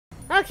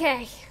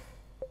Okay.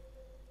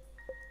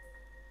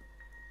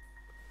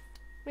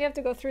 We have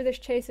to go through this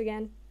chase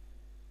again.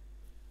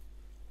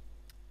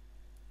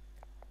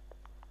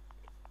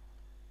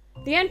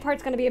 The end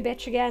part's gonna be a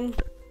bitch again.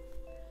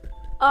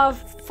 Of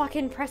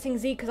fucking pressing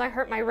Z because I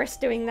hurt my wrist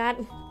doing that.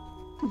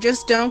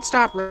 Just don't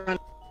stop running.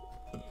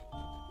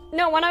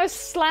 No, when I was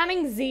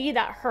slamming Z,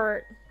 that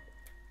hurt.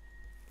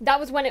 That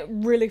was when it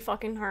really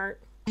fucking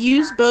hurt.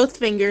 Use both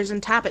fingers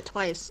and tap it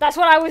twice. That's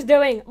what I was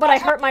doing, but I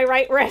hurt my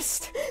right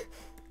wrist.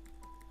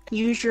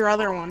 Use your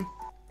other one.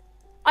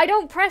 I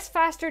don't press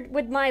faster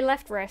with my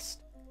left wrist.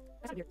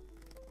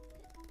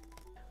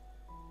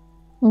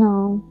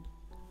 No.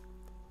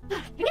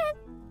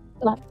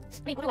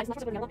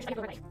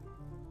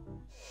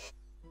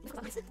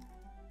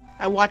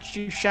 I watched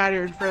you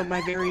shatter in front of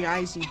my very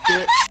eyes, you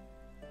bitch.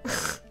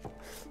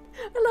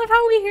 I love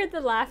how we hear the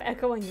laugh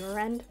echo on your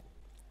end.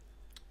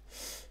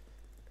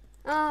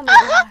 Oh my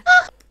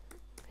god.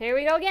 Here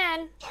we go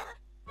again.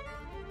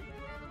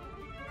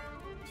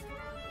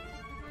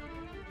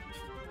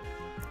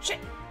 Shit.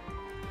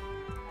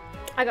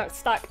 I got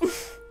stuck.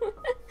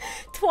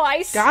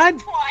 Twice.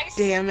 God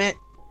damn it.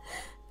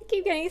 I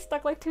keep getting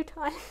stuck like 2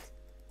 times.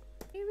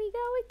 Here we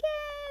go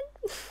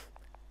again.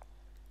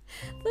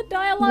 The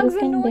dialogue's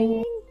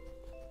annoying.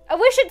 I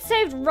wish it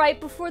saved right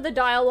before the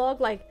dialogue,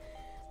 like,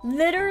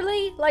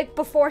 literally, like,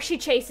 before she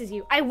chases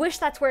you. I wish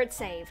that's where it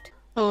saved.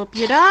 Hope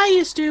you die,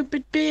 you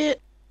stupid bitch.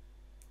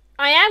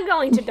 I am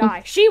going to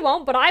die. She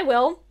won't, but I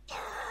will.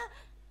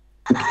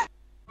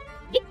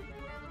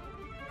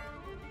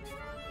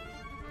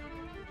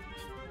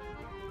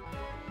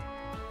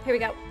 Here we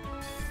go.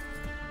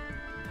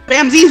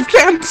 Spam Z,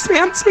 spam,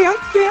 spam, spam,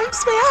 spam,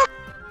 spam.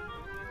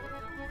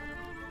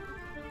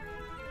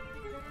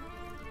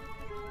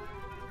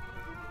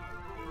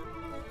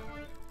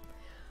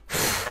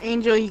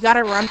 Angel, you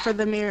gotta run for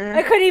the mirror.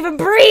 I couldn't even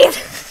breathe!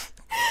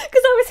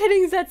 Because I was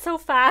hitting Z so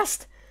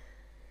fast.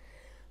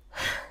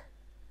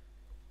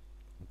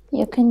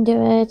 You can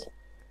do it.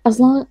 As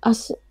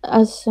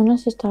soon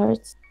as it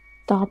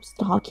stops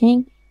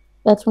talking,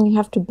 that's when you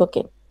have to book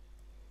it.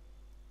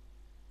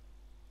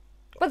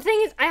 But the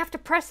thing is, I have to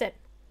press it.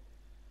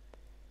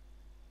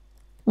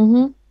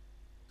 Mm-hmm.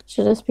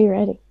 So just be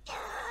ready.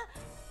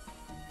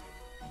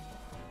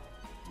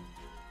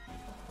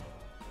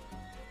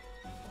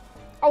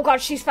 Oh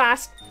god, she's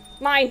fast.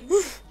 Mine.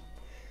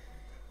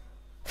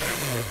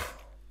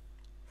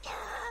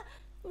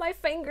 My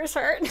fingers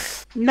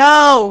hurt.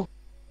 No!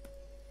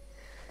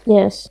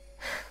 Yes.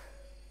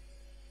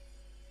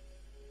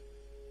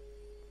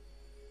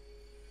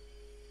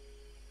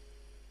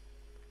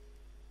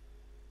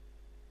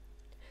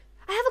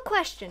 I have a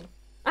question.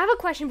 I have a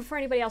question before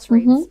anybody else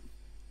reads.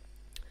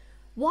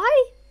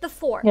 Why the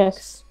forks?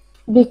 Yes.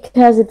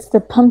 Because it's the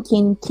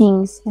Pumpkin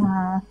King's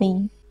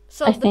thing.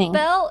 So I the think.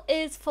 bell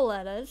is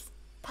Foletta's.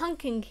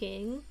 Pumpkin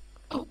King.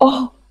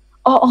 Oh,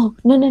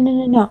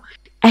 no.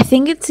 I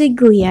think it's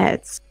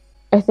Igliette's.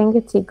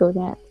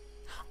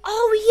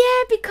 Oh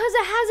yeah, because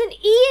it has an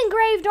E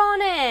engraved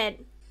on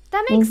it.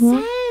 That makes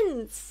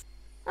sense.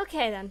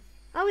 Okay then.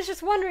 I was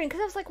just wondering,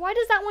 because I was like, why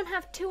does that one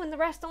have 2 and the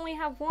rest only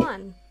have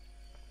 1?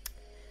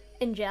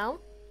 Angel?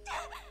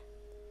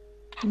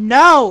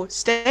 No!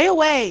 Stay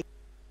away!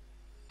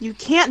 You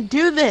can't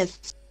do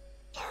this!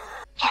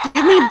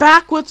 Give me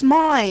back what's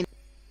mine!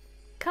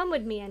 Come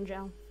with me,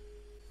 Angel.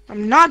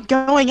 I'm not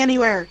going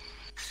anywhere!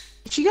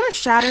 Is she gonna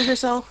shatter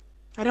herself?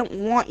 I don't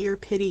want your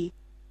pity.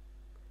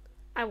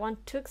 I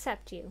want to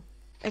accept you.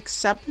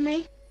 Accept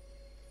me?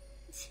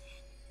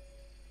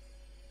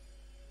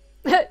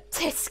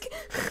 Tisk!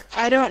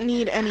 I don't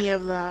need any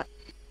of that.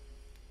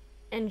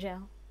 Angel,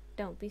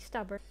 don't be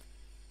stubborn.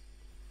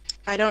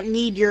 I don't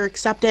need your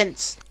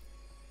acceptance.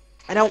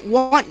 I don't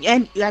want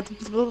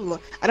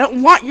I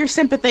don't want your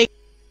sympathy.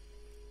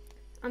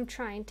 I'm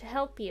trying to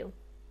help you.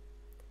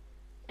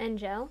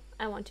 Angel,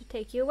 I want to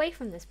take you away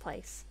from this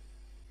place.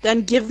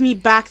 Then give me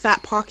back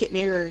that pocket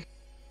mirror.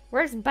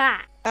 Where's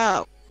back?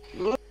 Oh.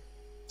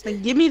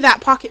 Then give me that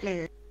pocket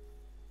mirror.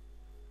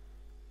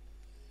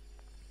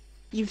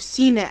 You've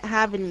seen it,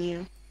 haven't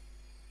you?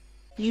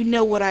 You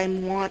know what I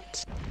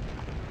want.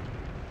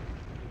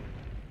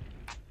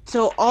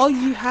 So all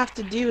you have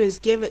to do is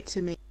give it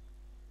to me.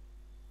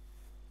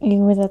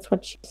 Anyway, that's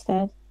what she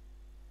said.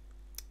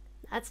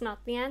 That's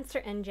not the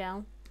answer,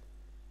 Angel.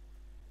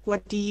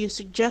 What do you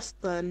suggest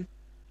then?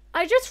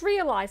 I just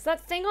realized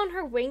that thing on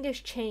her wing is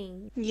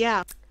chained.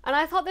 Yeah. And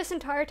I thought this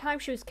entire time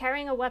she was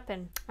carrying a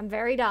weapon. I'm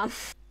very dumb.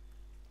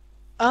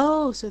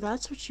 Oh, so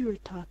that's what you were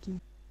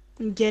talking.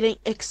 I'm getting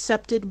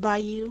accepted by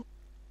you?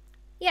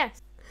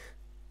 Yes.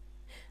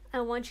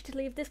 I want you to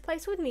leave this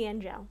place with me,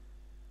 Angel.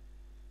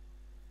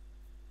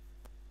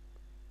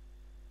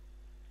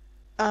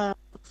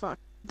 Fuck.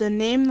 The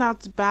name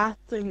that's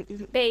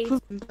bathing...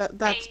 Bathed.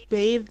 That's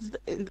bathed...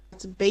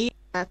 That's bathed...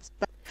 That's...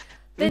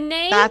 The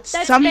name that's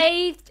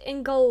bathed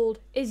in gold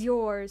is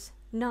yours,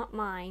 not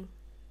mine.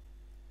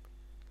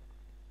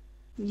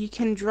 You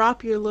can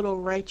drop your little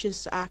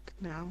righteous act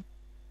now.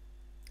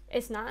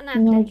 It's not an act,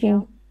 No,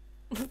 Angel.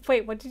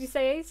 Wait, what did you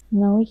say, Ace?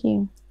 No,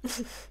 you.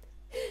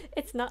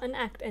 It's not an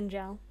act,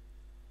 Angel.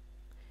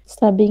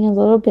 Stop being a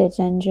little bitch,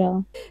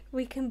 Angel.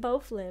 We can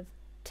both live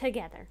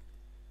together.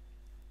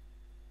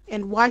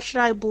 And why should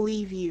I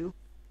believe you?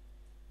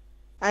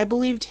 I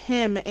believed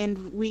him,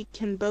 and we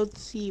can both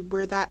see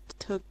where that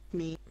took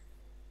me.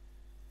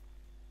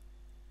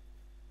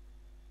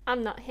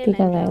 I'm not him,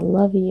 Because I Angel.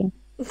 love you.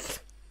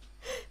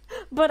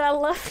 But I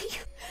love you.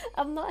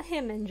 I'm not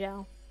him,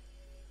 Angel.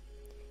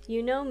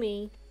 You know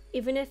me,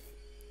 even if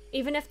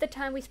the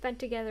time we spent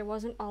together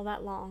wasn't all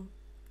that long.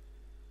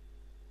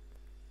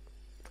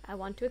 I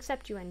want to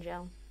accept you,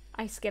 Angel.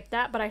 I skipped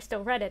that, but I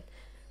still read it.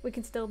 We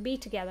can still be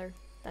together.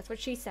 That's what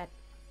she said.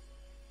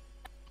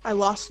 I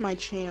lost my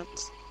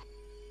chance.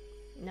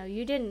 No,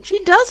 you didn't.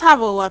 She does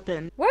have a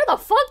weapon. Where the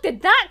fuck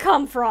did that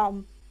come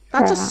from?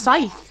 That's a Crap.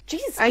 scythe.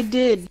 Jesus. I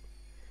did.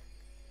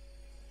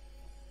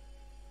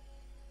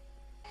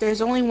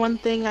 There's only one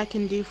thing I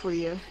can do for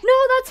you. No,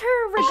 that's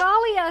her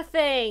regalia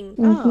thing.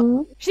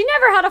 Mm-hmm. She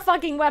never had a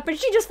fucking weapon.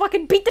 She just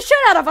fucking beat the shit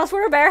out of us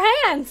with her bare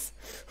hands.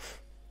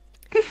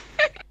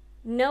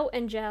 No,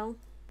 Angel.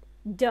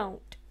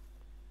 Don't.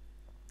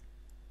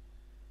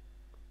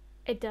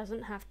 It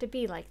doesn't have to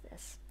be like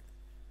this.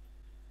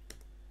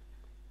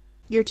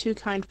 You're too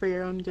kind for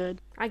your own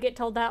good. I get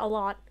told that a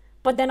lot.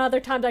 But then other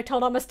times I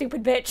told I'm a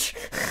stupid bitch.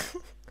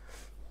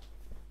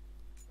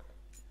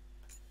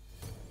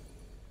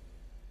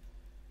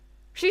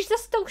 She's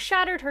just still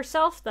shattered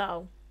herself,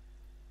 though.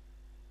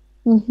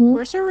 Mm-hmm.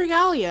 Where's her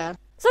regalia?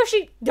 So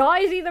she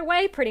dies either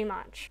way, pretty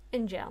much.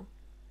 In jail.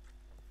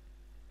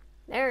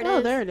 There it is.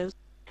 Oh, there it is.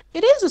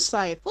 It is a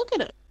scythe. Look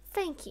at it.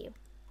 Thank you.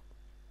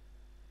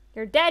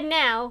 You're dead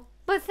now,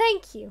 but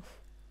thank you.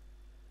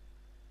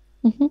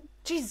 Mm-hmm.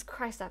 Jesus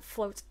Christ, that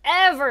floats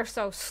ever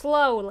so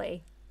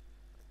slowly.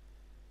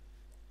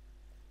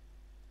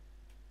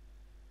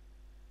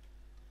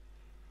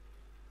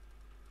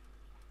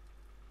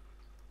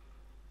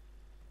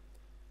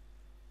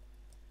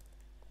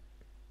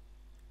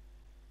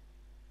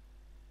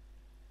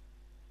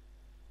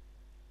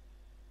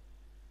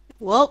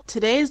 Well,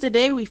 today is the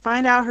day we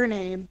find out her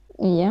name.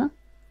 Yeah.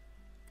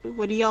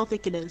 What do y'all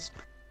think it is?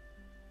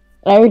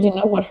 I already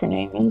know what her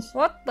name is.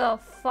 What the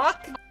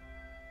fuck?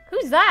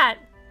 Who's that?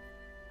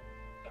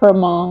 Her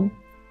mom.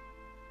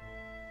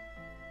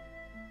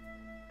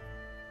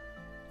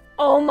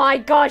 Oh my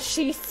god,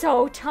 she's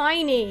so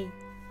tiny.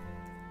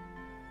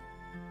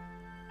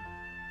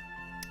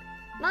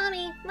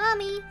 Mommy,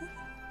 mommy.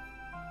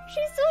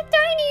 She's so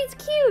tiny, it's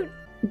cute.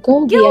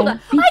 Goldia.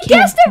 Gilda. Be I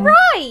guessed it careful.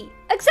 right!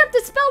 Except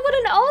it's spelled with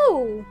an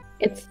O.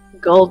 It's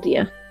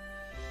Goldia.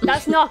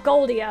 That's not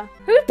Goldia.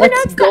 Who That's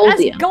pronounced that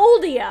Goldia. as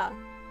Goldia?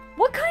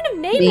 What kind of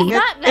name is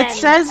that then?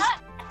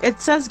 It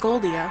says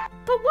Goldia.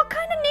 But what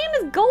kind of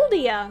name is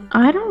Goldia?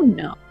 I don't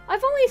know.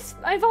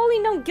 I've only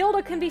known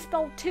Gilda can be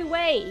spelled two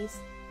ways.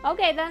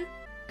 Okay then.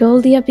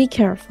 Goldia, be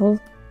careful.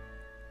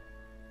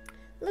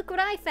 Look what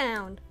I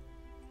found.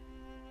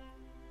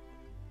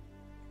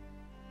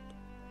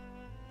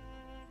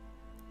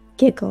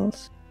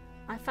 Giggles.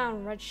 I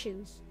found red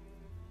shoes.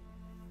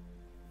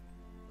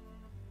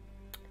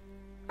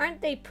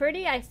 Aren't they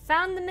pretty? I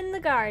found them in the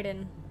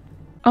garden.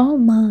 Oh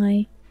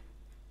my.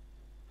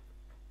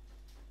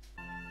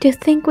 Do you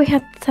think we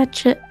had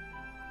such a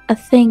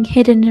thing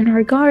hidden in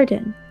our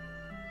garden?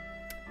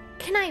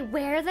 Can I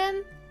wear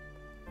them?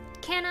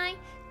 Can I?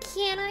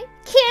 Can I,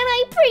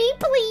 pretty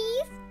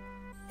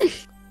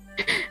please?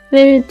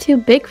 They're too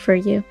big for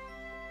you.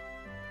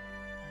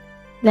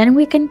 Then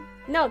we can...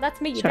 No,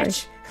 that's me, you Sorry.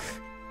 bitch.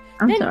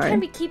 I'm Then sorry. can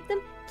we keep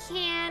them?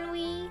 Can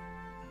we?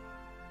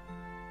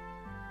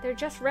 They're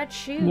just red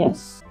shoes.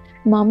 Yes.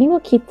 Mommy will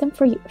keep them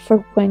for you for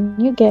when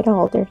you get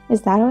older.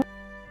 Is that all?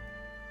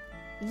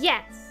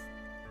 Yes.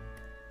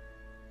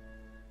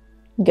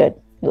 Good.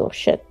 Little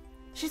shit.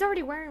 She's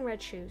already wearing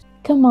red shoes.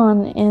 Come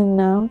on in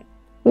now.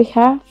 We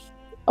have...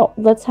 Oh,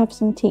 let's have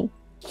some tea.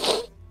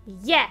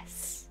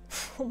 Yes.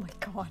 Oh my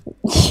god.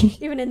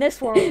 Even in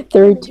this world.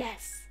 The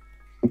Yes.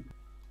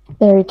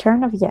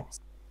 return of yes.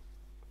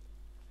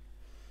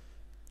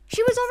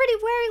 She was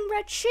already wearing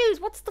red shoes.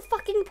 What's the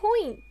fucking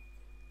point?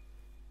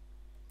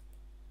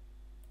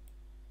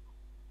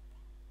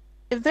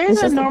 If there's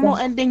This a is the normal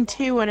thing. ending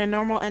 2 and a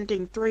normal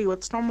ending 3,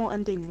 what's normal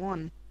ending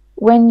 1?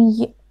 When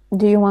you...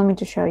 Do you want me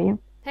to show you?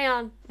 Hang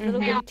on. Little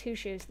bitty two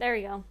shoes. There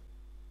we go.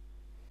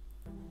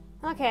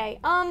 Okay,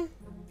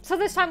 so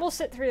this time we'll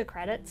sit through the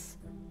credits.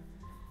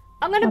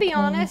 I'm gonna be Okay.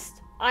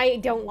 honest, I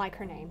don't like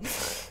her name.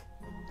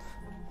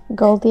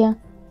 Goldia?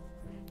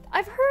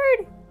 I've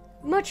heard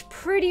much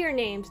prettier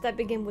names that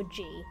begin with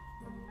G.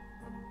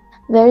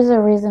 There's a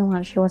reason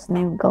why she was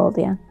named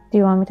Goldia. Do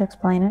you want me to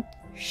explain it?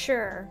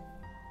 Sure.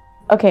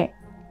 Okay,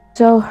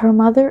 so her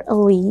mother,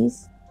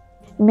 Elise,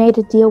 made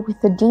a deal with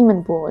the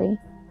demon boy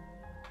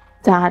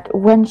that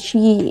when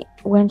she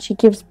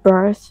gives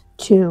birth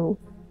to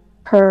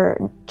her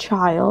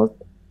child,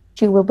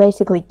 she will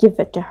basically give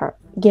it to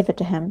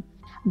him.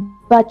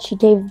 But she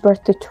gave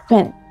birth to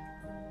twins.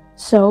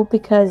 So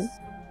because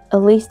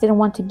Elise didn't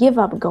want to give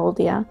up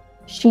Goldia,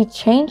 she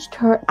changed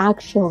her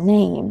actual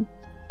name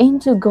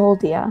into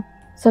Goldia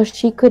so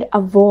she could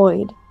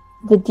avoid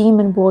the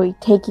demon boy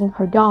taking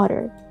her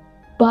daughter.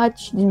 But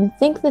she didn't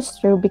think this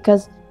through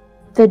because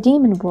the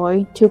demon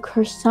boy took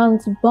her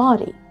son's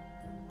body.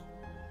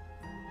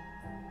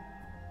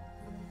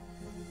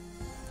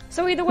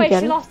 So either way,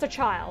 she lost a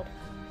child.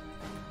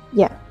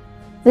 Yeah.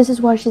 This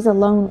is why she's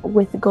alone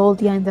with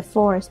Goldia in the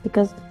forest,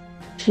 because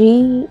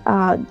she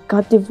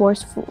got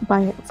divorced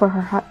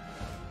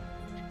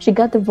she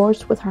got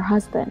divorced with her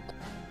husband,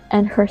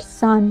 and her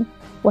son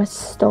was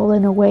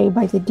stolen away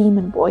by the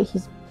demon boy,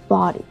 his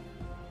body,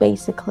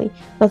 basically.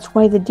 That's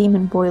why the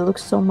demon boy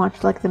looks so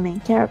much like the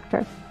main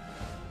character.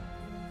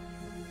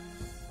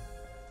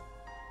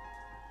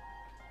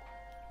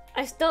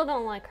 I still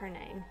don't like her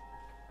name.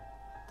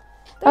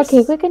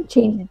 Okay, we can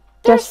change it.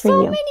 There's Just for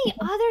so you. many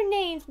other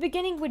names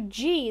beginning with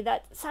G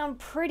that sound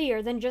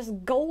prettier than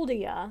just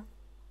Goldia.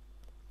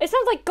 It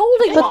sounds like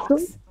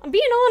Goldilocks. I'm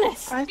being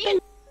honest. I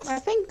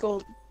think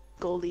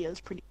Goldie is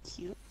pretty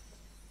cute.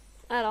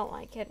 I don't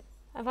like it.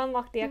 I've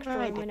unlocked the extra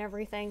room and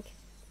everything.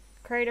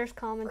 Creators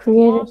comments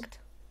Creators. unlocked.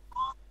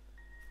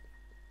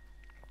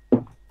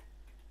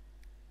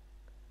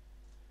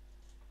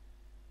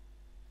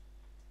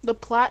 The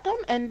platinum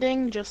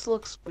ending just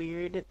looks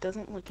weird. It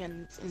doesn't look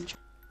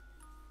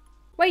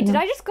Wait, did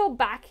I just go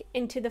back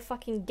into the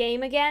fucking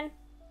game again?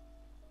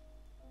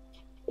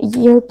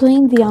 You're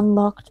playing the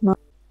unlocked mode.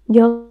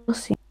 You'll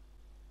see.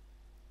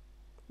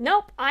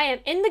 Nope, I am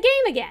in the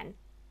game again.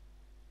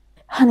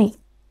 Honey,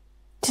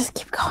 just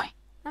keep going.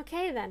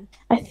 Okay then.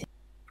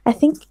 I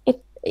think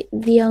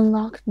the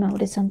unlocked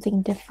mode is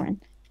something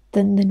different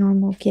than the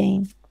normal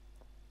game.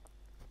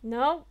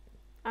 No,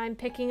 I'm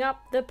picking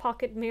up the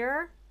pocket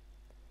mirror.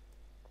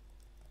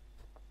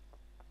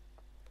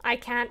 I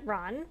can't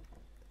run.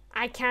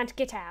 I can't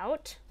get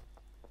out.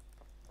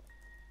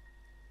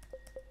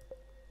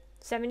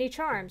 70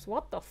 charms.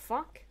 What the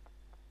fuck?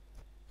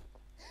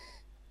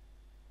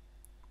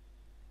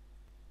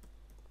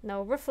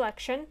 No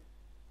reflection.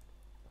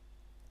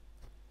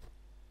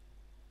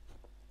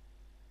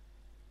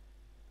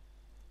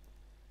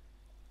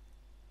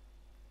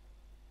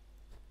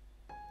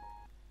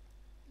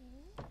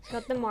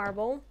 Got the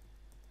marble.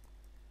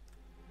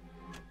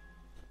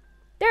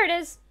 There it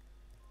is.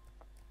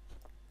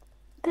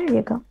 There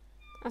you go.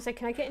 I was like,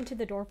 can I get into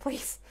the door,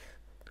 please?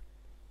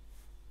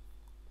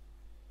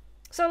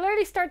 So it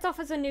literally starts off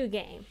as a new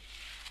game.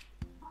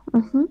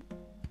 Mm-hmm.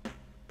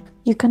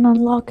 You can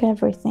unlock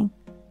everything.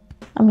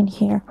 I mean,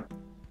 here.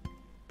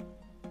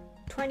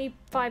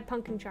 25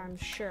 pumpkin charms,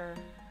 sure.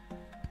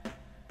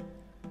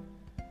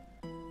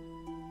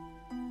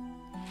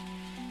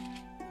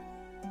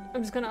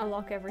 I'm just gonna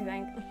unlock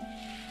everything.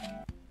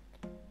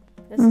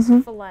 This is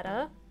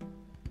Falletta.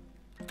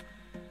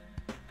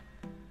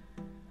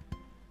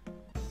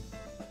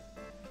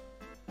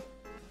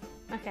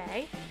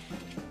 Okay.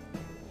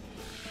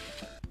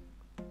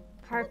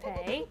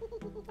 Harpy.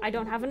 I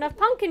don't have enough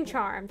pumpkin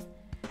charms.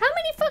 How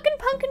many fucking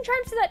pumpkin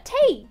charms did that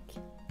take?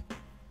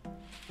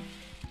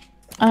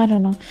 I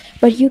don't know.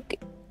 But you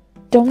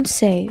don't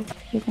save.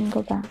 You can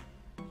go back.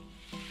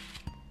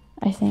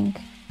 I think.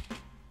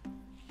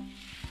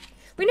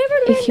 We never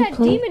learned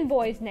that demon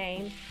boy's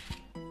name.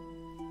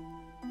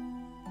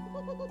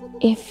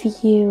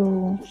 If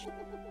you...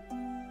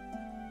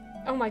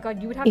 Oh my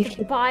god, you would have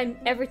to buy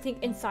everything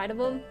inside of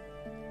him?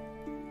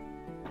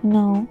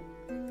 No.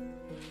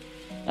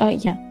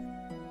 Yeah.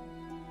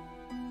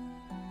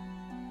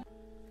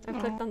 I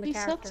clicked on the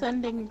character. Reset's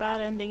ending,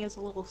 bad ending is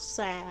a little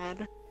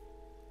sad.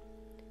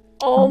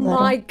 Oh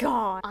my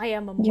god. I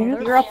am a You're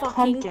a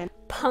motherfucking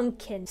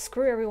pumpkin.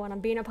 Screw everyone, I'm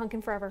being a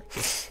pumpkin forever.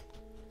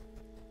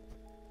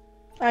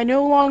 I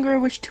no longer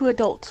wish to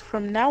adult.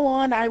 From now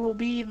on, I will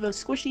be the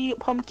squishy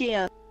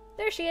pumpkin.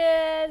 There she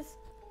is.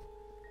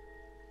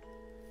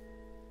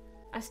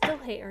 I still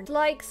hate her.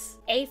 Likes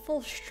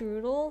Eiffel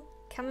strudel,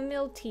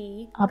 chamomile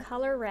tea,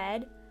 color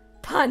red,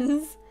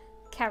 puns,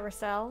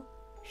 carousel.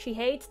 She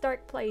hates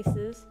dark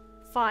places,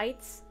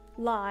 fights,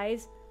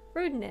 lies,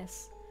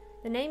 rudeness.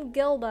 The name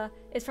Gilda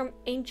is from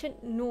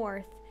ancient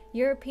North,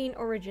 European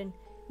origin,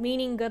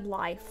 meaning good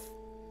life.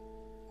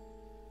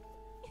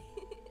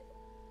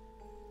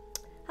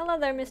 Hello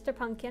there, Mr.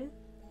 Pumpkin.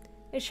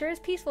 It sure is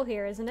peaceful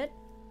here, isn't it?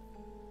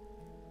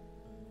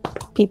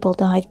 People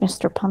died,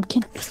 Mr.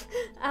 Pumpkin.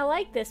 I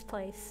like this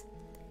place.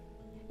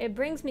 It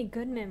brings me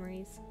good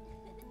memories.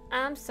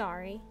 I'm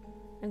sorry.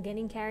 I'm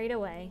getting carried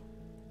away.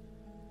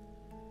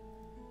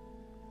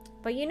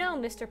 But you know,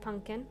 Mr.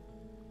 Pumpkin,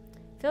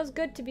 feels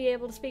good to be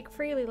able to speak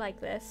freely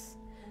like this.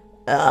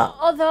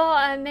 Although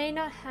I may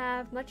not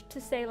have much to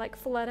say like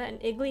Falletta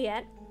and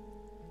Igliette,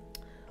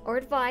 or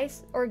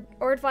advice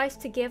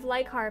to give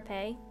like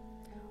Harpy,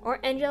 or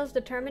Angel's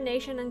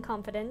determination and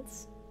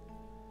confidence.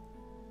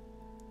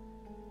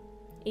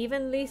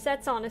 Even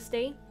Lisette's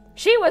honesty.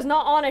 She was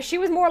not honest. She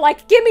was more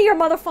like, give me your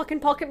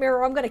motherfucking pocket mirror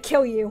or I'm gonna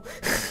kill you.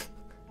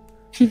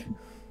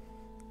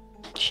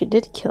 She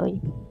did kill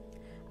you.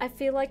 I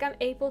feel like I'm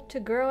able to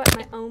grow at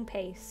my own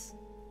pace.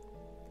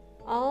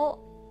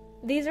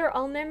 These are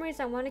all memories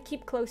I want to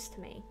keep close to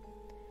me.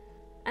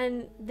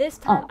 And this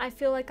time I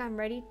feel like I'm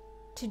ready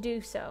to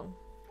do so.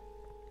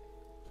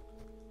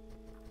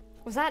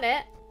 Was that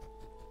it?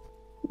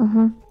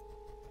 Mm-hmm.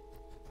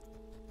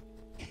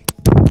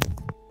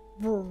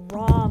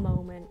 Raw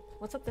moment.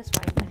 What's up this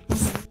way?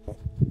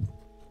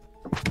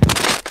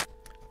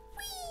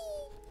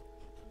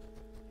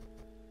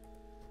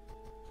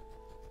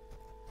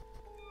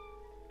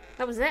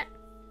 That was it.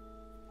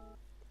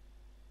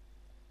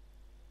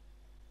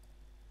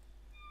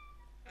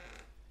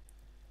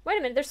 Wait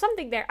a minute, there's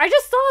something there. I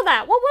just saw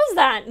that. What was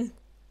that?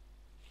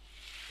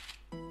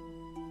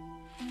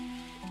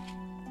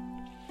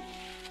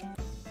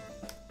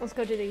 Let's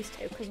go do these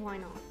two, because why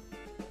not?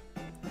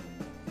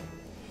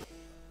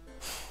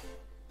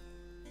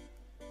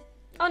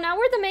 Oh, now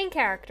we're the main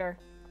character.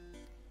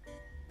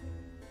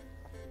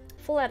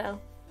 Folletto.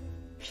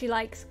 She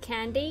likes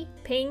candy,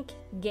 pink,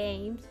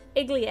 games,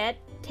 Igliette,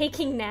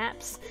 taking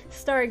naps,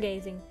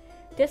 stargazing.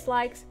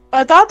 Dislikes.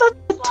 I thought that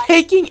was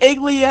taking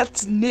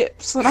Igliette's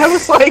nips, and I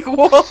was like,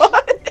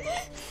 what?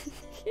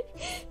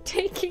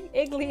 Taking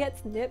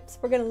Igliette's nips.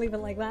 We're gonna leave it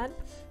like that.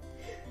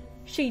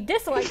 She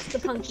dislikes the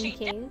Pumpkin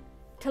King,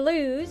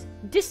 Toulouse,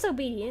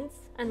 disobedience,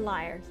 and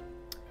liars.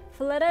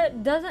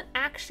 Folletto doesn't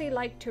actually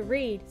like to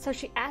read, so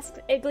she asks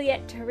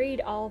Igliette to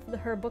read all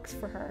the books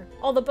for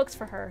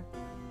her.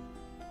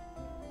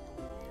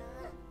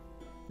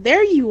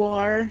 There you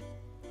are.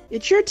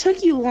 It sure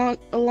took you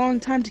a long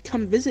time to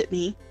come visit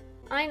me.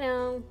 I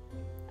know.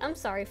 I'm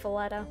sorry,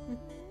 Folletto.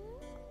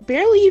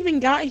 Barely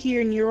even got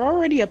here and you're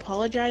already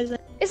apologizing.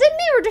 Is it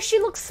me or does she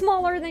look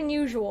smaller than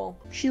usual?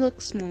 She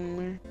looks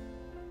smaller.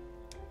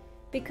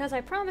 Because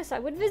I promised I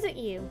would visit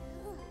you.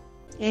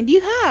 And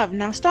you have.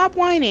 Now stop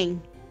whining.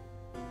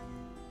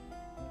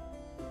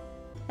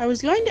 I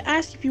was going to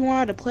ask if you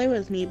wanted to play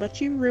with me,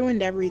 but you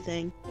ruined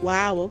everything.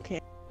 Wow,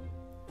 okay.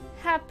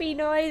 Happy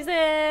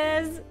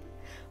noises!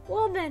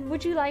 Well then,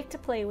 would you like to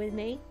play with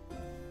me?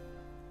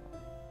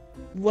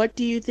 What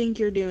do you think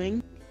you're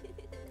doing?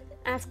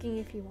 Asking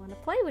if you want to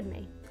play with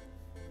me.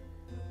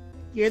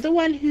 You're the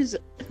one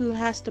who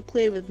has to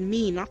play with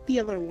me, not the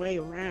other way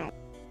around.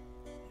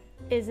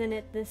 Isn't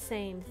it the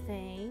same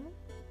thing?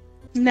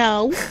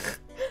 No.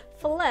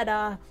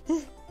 Folletto.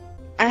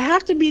 I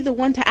have to be the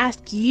one to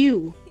ask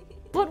you.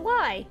 But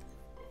why?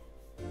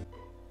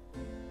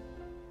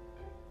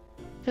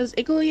 Because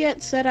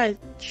Igliette said I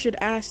should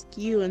ask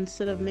you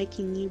instead of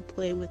making you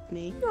play with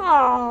me.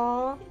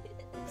 Aww.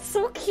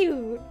 So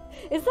cute.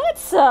 Is that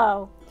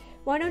so?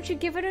 Why don't you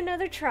give it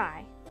another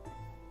try?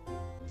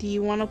 Do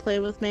you want to play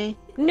with me?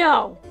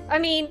 No. I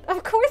mean,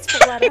 of course,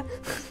 Folletto.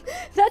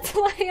 That's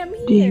why I'm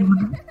here.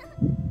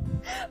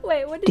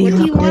 Wait, what did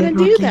you want to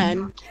do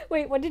then?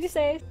 Wait, what did you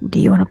say? Do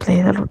you want to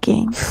play a little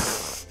game?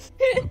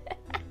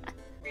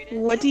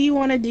 What do you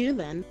want to do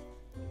then?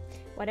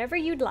 Whatever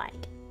you'd like.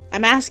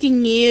 I'm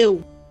asking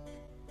you.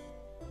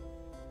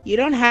 You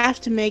don't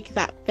have to make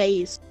that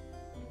face.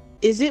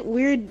 Is it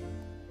weird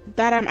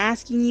that I'm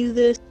asking you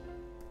this?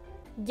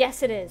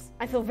 Yes, it is.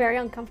 I feel very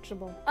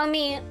uncomfortable. I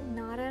mean,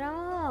 not at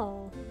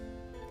all.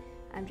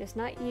 I'm just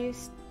not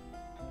used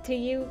to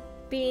you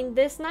being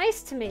this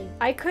nice to me.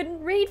 I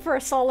couldn't read for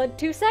a solid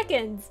 2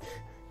 seconds.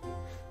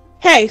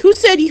 Hey, who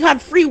said you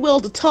had free will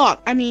to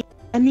talk? I mean,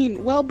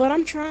 well, but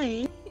I'm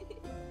trying.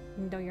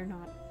 No, you're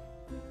not.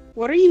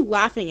 What are you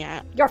laughing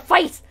at? Your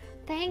face!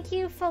 Thank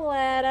you,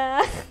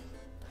 Folletto.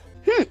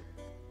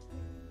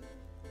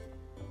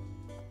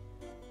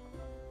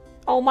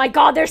 Oh my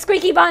god, they're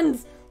squeaky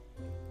buns!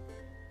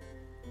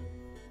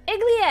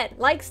 Igliette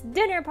likes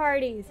dinner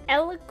parties,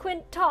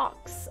 eloquent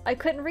talks. I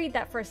couldn't read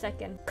that for a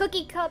second.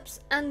 Cookie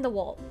cups and the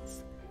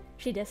waltz.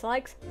 She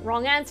dislikes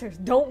wrong answers.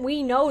 Don't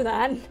we know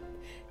that?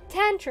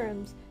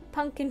 Tantrums,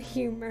 pumpkin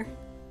humor.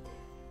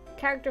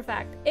 Character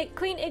fact.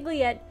 Queen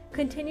Igliette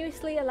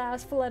continuously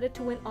allows Folletto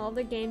to win all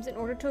the games in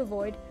order to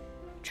avoid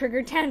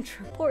trigger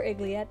tantrum. Poor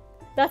Igliette.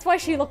 That's why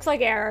she looks like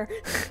Error.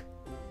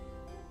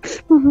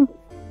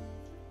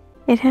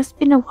 It has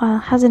been a while,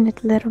 hasn't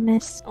it, little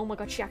miss? Oh my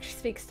god, she actually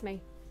speaks to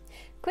me.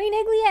 Queen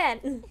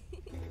Igliette!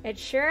 It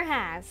sure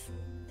has.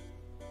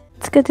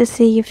 It's good to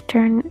see you've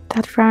turned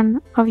that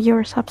frown of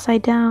yours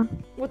upside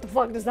down. What the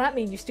fuck does that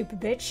mean, you stupid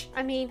bitch?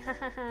 I mean,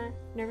 hahaha,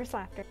 never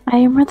slapped her. I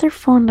am rather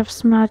fond of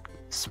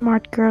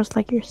smart girls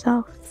like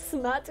yourself.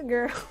 Smart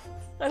girl.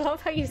 I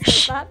love how you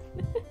said that.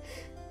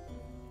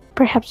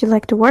 Perhaps you'd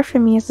like to work for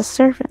me as a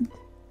servant.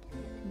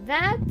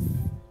 That's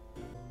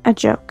a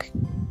joke.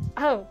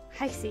 Oh,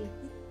 I see.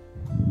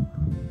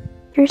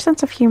 Your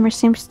sense of humor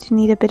seems to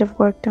need a bit of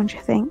work, don't you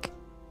think?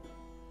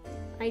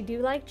 I do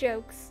like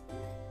jokes.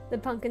 The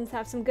pumpkins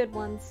have some good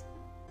ones.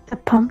 The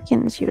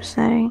pumpkins, you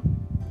say?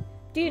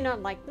 Do you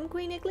not like them,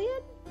 Queen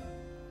Igliette?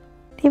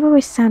 They've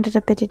always sounded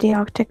a bit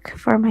idiotic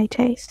for my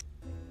taste.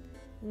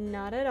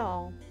 Not at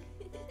all.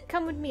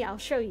 Come with me, I'll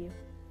show you.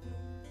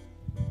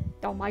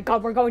 Oh my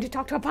god, we're going to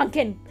talk to a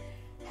pumpkin!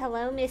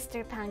 Hello,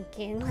 Mr.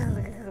 Pumpkin.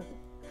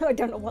 I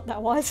don't know what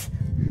that was.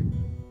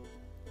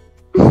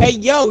 Hey,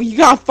 yo, you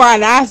got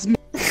fine ass.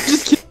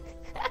 Just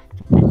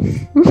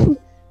kidding.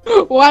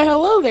 Why,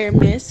 hello there,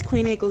 Miss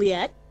Queen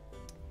Igliette.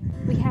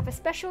 We have a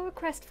special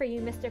request for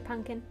you, Mr.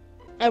 Pumpkin.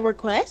 A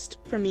request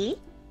for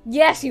me?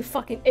 Yes, you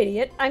fucking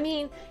idiot. I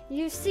mean,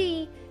 you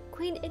see,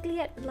 Queen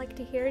Igliette would like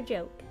to hear a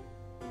joke.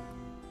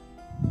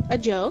 A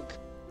joke?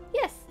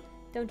 Yes.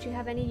 Don't you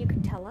have any you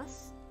could tell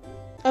us?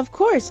 Of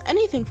course,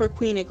 anything for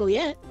Queen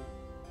Igliette.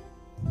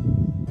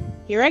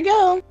 Here I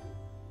go.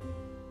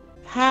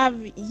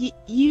 Have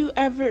you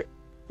ever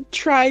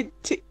tried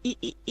to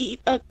eat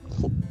a...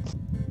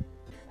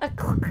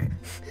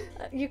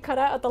 You cut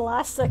out at the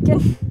last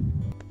second.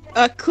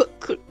 A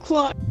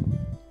clock?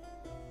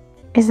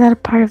 Is that a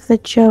part of the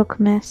joke,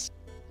 miss?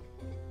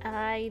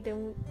 I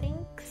don't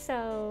think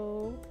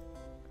so.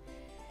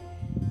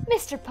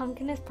 Mr.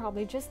 Pumpkin is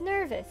probably just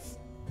nervous.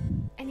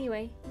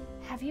 Anyway,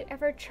 have you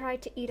ever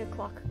tried to eat a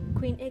clock,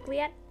 Queen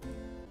Igliette?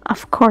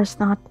 Of course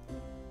not.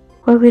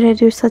 Why would I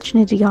do such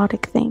an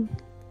idiotic thing?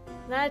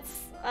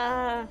 That's,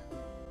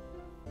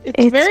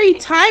 It's very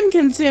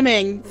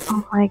time-consuming.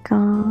 Oh my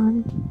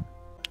god.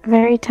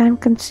 Very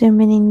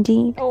time-consuming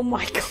indeed. Oh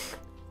my god.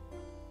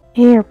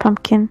 Here,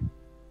 Pumpkin.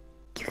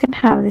 You can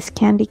have this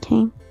candy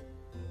cane.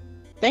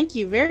 Thank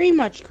you very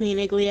much, Queen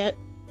Igliette.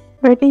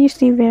 Where do you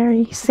see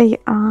Very? Say,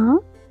 ah?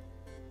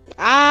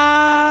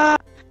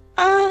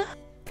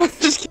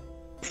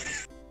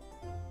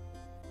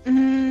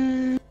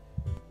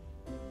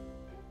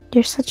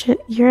 Just kidding.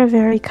 You're a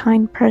very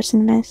kind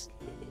person, miss.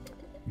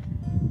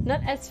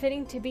 Not as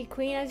fitting to be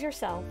queen as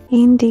yourself.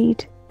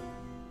 Indeed.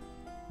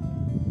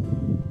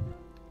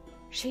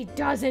 She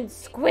doesn't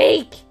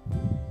squeak!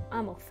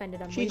 I'm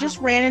offended. She just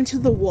ran into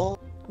the wall.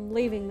 I'm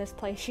leaving this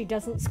place. She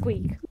doesn't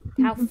squeak.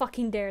 How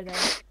fucking dare they?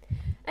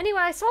 Anyway,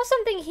 I saw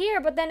something here,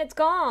 but then it's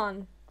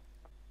gone.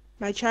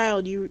 My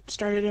child, you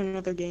started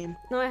another game.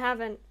 No, I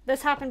haven't.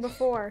 This happened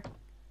before.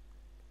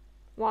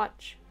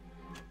 Watch.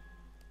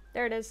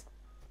 There it is.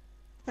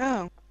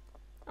 Oh.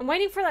 I'm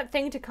waiting for that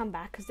thing to come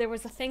back, because there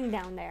was a thing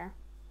down there.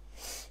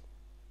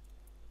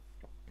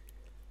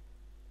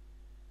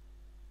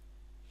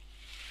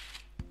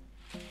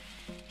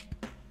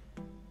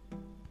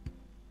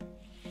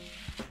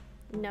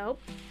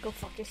 Nope. Go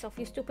fuck yourself,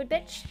 you stupid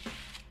bitch.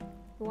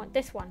 We want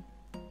this one.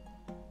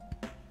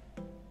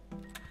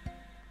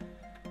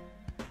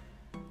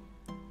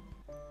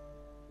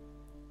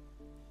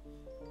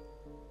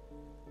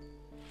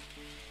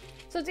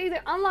 So it's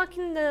either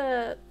unlocking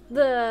the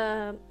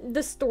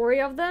story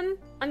of them,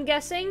 I'm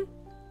guessing.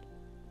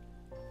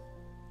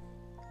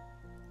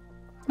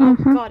 Oh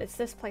god, it's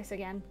this place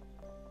again.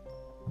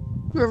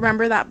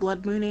 Remember that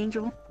blood moon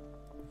angel?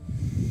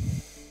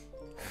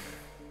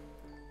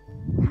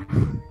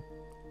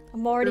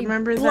 I'm already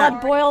Remember blood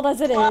that- boiled as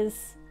it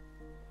is.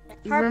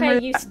 Remember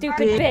Harpe, you that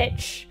stupid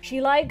bitch.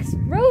 She likes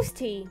rose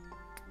tea.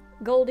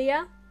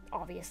 Goldia,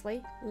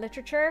 obviously.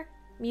 Literature,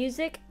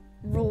 music,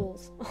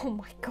 rules. Oh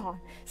my god,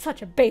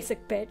 such a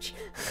basic bitch.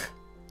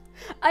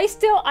 I'm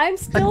still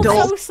so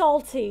Adult.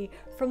 salty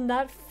from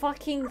that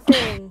fucking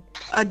thing.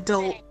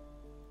 Adult.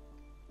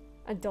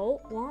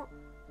 Adult? What?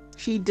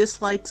 She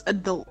dislikes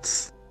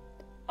adults.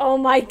 Oh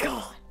my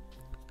god.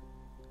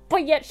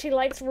 But yet she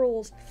likes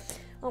rules.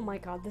 Oh my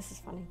god, this is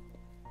funny.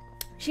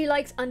 She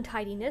likes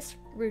untidiness,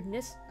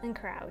 rudeness, and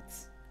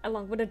crowds,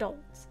 along with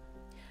adults.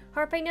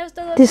 Harpe knows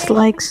the location.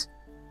 Dislikes.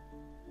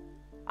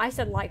 I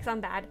said likes,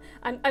 I'm bad.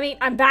 I'm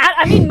bad?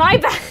 I mean my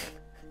bad!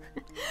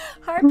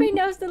 Harpe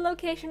knows the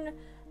location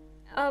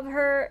of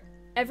her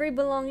every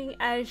belonging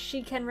as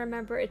she can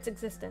remember its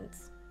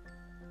existence.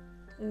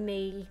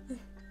 Me.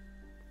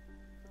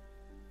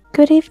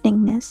 Good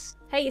evening, miss.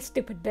 Hey, you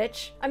stupid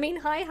bitch. I mean,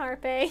 hi,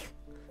 Harpe.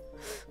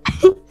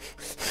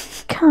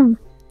 Come,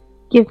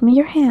 give me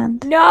your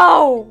hand.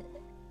 No!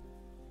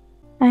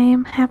 I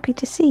am happy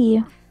to see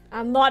you.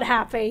 I'm not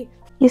happy.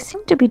 You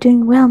seem to be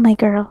doing well, my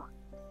girl.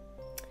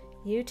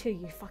 You too,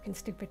 you fucking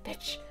stupid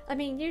bitch. I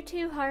mean, you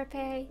too,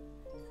 Harpe.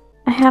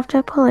 I have to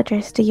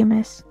apologize to you,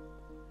 miss.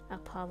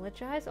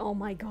 Apologize? Oh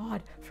my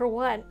god. For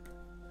what?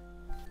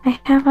 I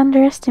have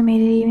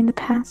underestimated you in the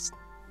past.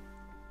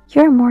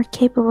 You're more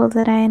capable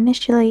than I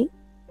initially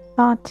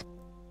thought.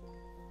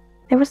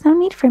 There was no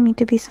need for me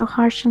to be so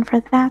harsh, and for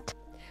that,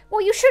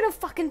 Well, you should have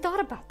fucking thought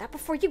about that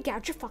before you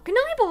gouge your fucking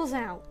eyeballs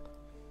out.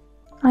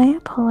 I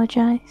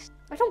apologize.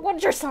 I don't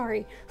want your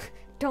sorry.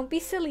 Don't be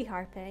silly,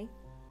 Harpe.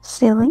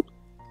 Silly?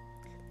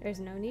 There's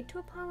no need to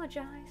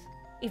apologize.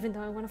 Even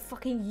though I want to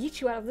fucking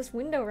yeet you out of this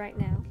window right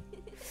now.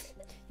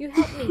 You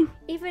helped me,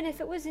 even if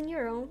it was in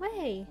your own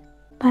way.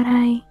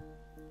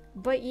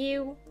 But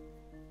you...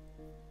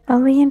 all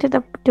we ended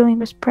up doing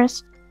was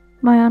press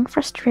my own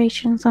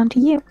frustrations onto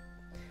you.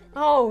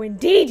 Oh,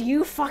 indeed,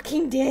 you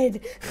fucking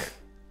did.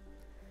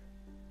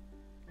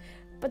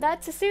 But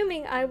that's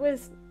assuming I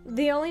was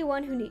the only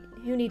one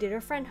who needed a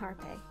friend,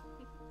 Harpe.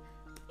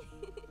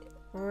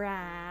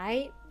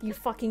 Right? You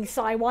fucking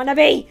sigh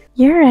wannabe!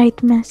 You're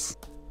right, miss.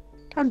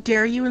 How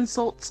dare you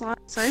insult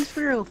Science?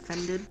 We're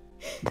offended.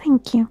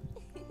 Thank you.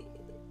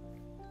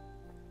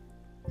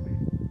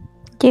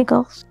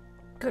 Giggles.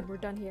 Good, we're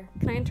done here.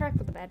 Can I interact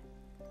with the bed?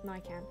 No, I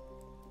can't.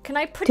 Can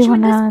I put Do you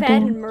in wanna this bed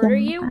do- and murder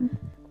do- you?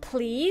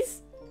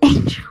 Please?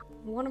 Angel,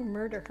 I want to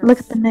murder her. look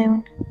at the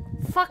moon.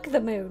 Fuck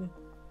the moon.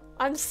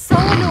 I'm so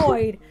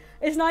annoyed.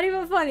 It's not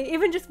even funny.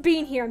 Even just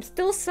being here, I'm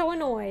still so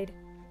annoyed.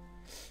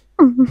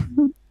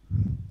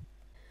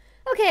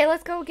 Okay,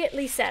 let's go get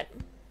Lisette.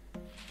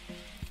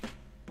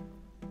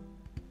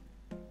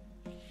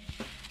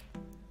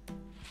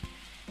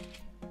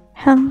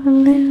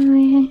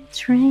 Hallelujah,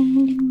 it's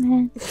raining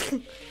men.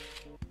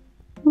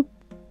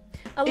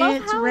 I love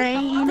It's how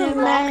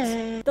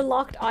raining the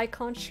locked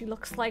icon, she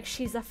looks like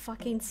she's a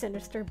fucking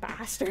sinister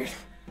bastard.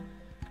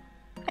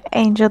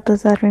 Angel,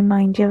 does that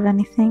remind you of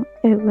anything?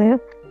 It will.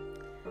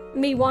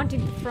 Me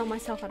wanting to throw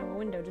myself out of a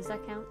window, does that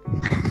count?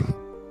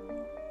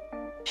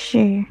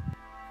 Sure.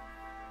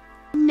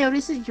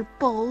 Notices your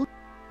bowl,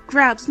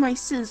 grabs my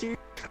scissors.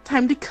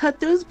 Time to cut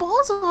those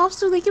balls off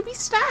so they can be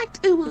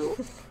stacked. Ooh.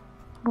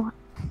 What?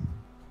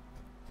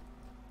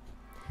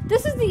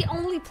 This is the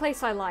only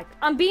place I like.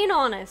 I'm being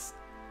honest.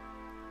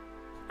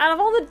 Out of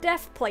all the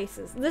deaf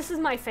places, this is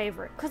my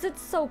favorite because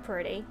it's so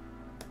pretty.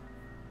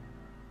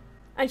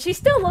 And she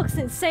still looks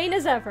insane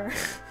as ever.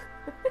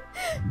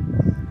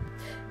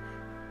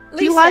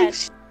 She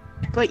likes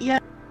you, but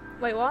yet...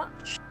 Wait, what?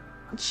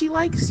 She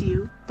likes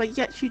you, but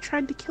yet she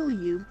tried to kill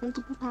you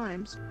multiple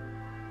times.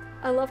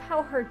 I love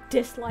how her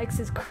dislikes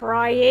is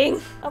crying.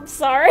 I'm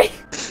sorry.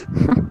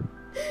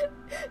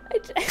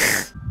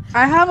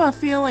 I have a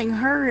feeling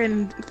her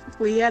and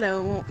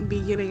Lieto won't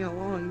be getting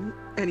along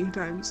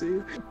anytime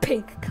soon.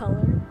 Pink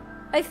color.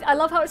 I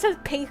love how it says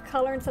pink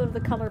color instead of the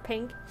color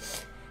pink.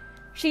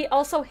 She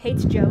also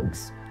hates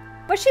jokes.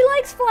 But she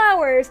likes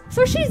flowers,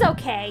 so she's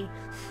okay.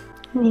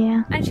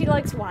 Yeah. And she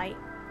likes white.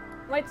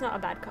 White's not a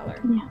bad color.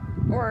 Yeah.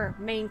 Or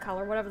main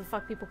color, whatever the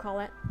fuck people call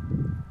it.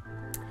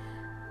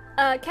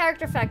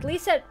 Character fact.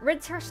 Lisa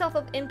rids herself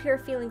of impure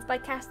feelings by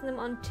casting them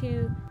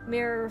onto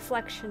mirror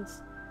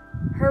reflections.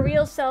 Her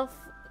real self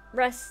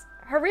rests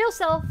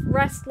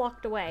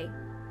locked away.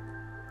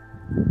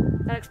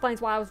 That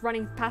explains why I was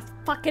running past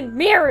fucking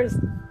mirrors.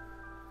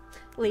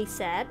 Lee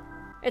said.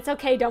 It's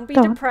okay, don't be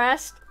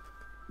depressed.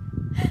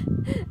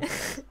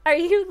 Are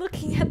you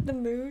looking at the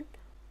moon?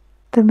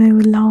 The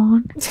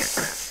Mulan.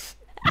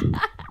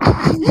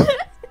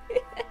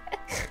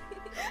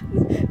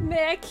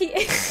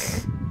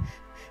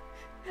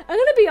 I'm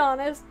gonna be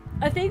honest.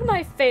 I think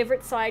my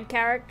favorite side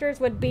characters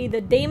would be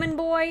the Demon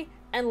Boy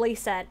and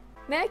Lisette.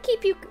 May I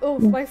keep you? Oh,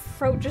 my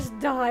throat just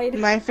died.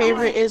 My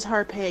favorite is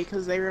Harpay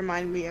because they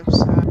remind me of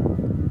Sad.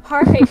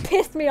 Harpay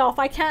pissed me off.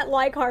 I can't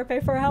like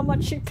Harpay for how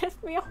much she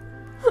pissed me off.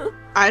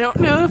 I don't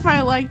know if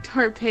I liked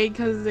Harpay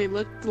because they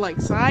looked like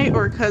Sai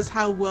or because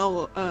how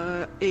well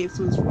Ace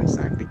was voice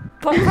acting.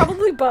 But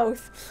probably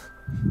both.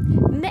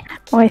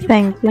 Why,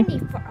 thank you.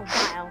 For a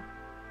while.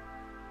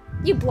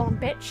 You blonde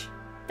bitch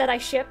that I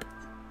ship.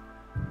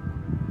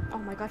 Oh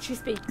my god, she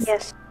speaks.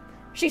 Yes.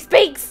 She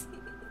speaks!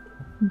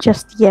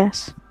 Just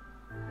yes.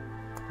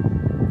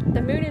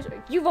 The moon is...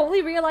 You've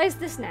only realized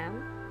this now.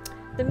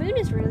 The moon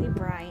is really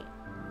bright.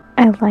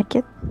 I like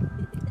it.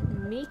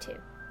 Me too.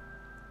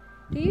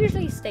 Do you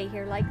usually stay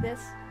here like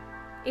this?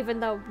 Even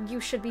though you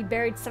should be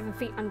buried 7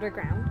 feet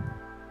underground?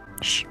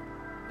 Shh.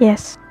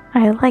 Yes,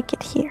 I like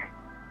it here.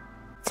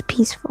 It's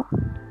peaceful.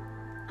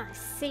 I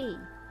see.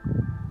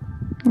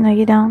 No,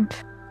 you don't.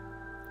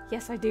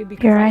 Yes, I do,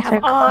 because Your I eyes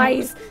have are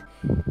eyes!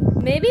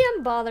 Maybe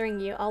I'm bothering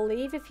you. I'll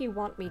leave if you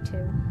want me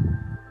to.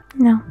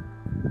 No.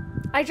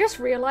 I just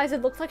realized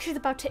it looks like she's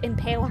about to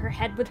impale her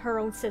head with her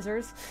own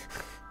scissors.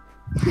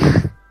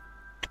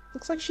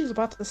 Looks like she's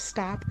about to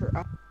stab her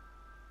up.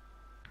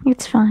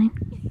 It's fine.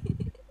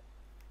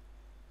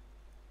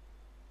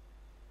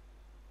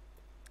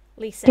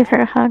 Lisa, Give her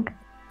a hug.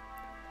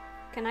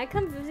 can I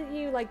come visit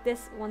you like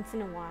this once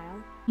in a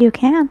while? You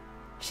can.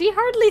 She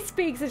hardly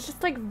speaks. It's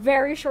just like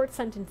very short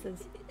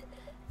sentences.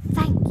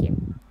 Thank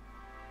you.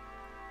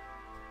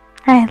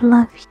 I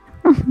love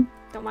you.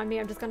 Don't mind me,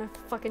 I'm just gonna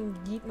fucking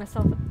yeet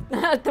myself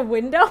at the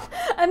window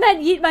and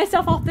then yeet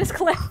myself off this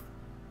cliff.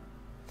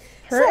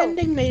 Her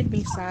ending made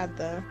me sad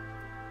though.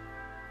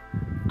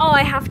 Oh,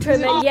 I have to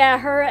admit, yeah,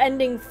 her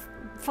ending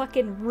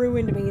fucking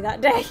ruined me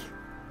that day.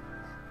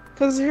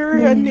 Because her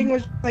ending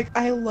was like,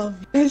 I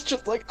love you. It's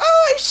just like,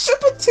 oh, I ship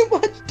it too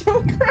much.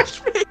 Don't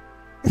crush me.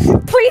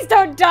 Please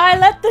don't die.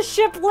 Let the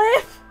ship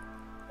live.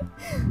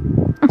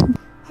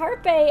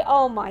 Harpay,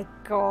 oh my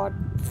god.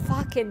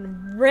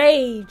 Fucking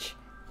rage.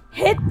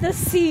 Hit the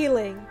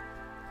ceiling.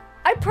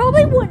 I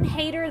probably wouldn't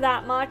hate her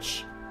that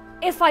much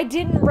if I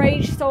didn't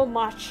rage so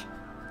much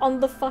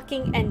on the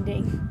fucking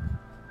ending.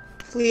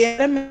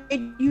 Flietta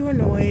made you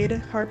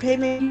annoyed. Harpay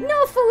made you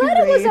No,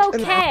 Flietta was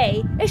rage,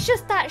 okay. It's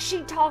just that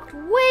she talked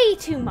way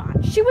too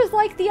much. She was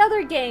like the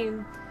other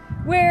game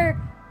where,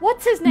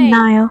 what's his name?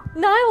 Niall.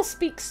 Niall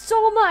speaks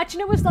so much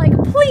and it was like,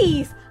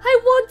 please, I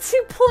want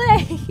to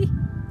play.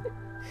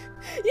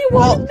 You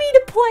wanted me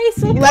to play,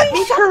 so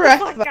please shut the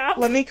fuck up.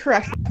 Let me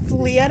correct.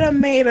 Flietta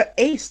made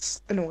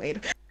Ace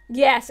annoyed.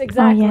 Yes,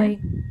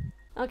 exactly. Oh,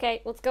 yeah.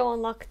 Okay, let's go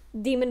unlock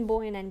Demon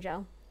Boy and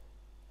Angel.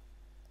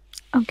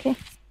 Okay.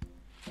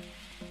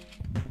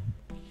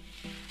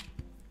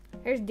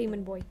 Here's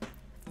Demon Boy.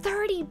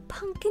 30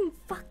 pumpkin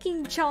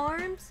fucking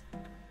charms?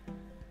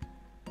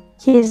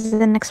 He's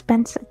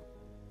inexpensive.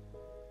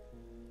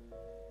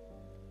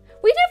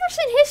 We've never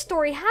seen his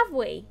story, have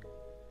we?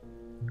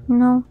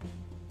 No.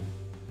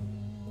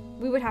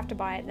 We would have to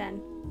buy it then.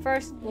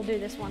 First, we'll do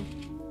this one.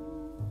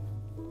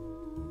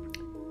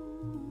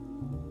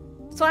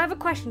 So I have a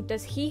question.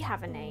 Does he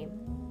have a name?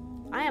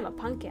 I am a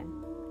pumpkin.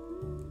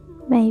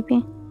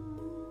 Maybe.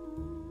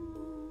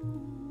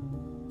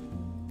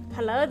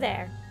 Hello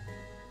there.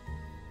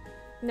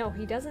 No,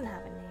 he doesn't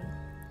have a name.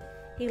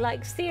 He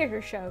likes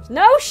theater shows.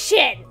 No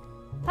shit!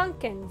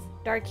 Pumpkins.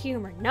 Dark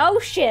humor. No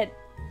shit!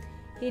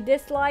 He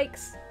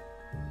dislikes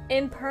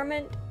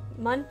impermanent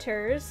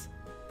munters.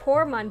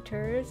 Poor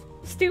munters.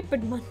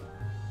 Stupid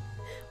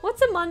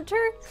What's a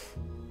munter?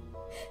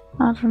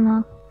 I don't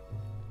know.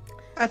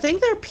 I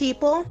think they're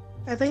people.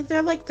 I think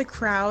they're like the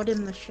crowd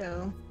in the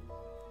show.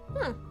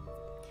 Huh.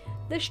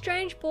 The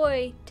strange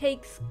boy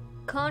takes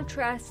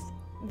contrasts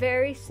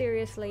very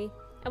seriously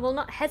and will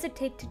not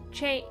hesitate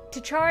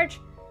to charge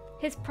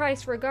his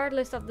price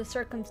regardless of the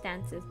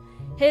circumstances.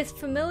 His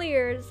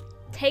familiars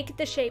take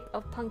the shape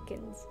of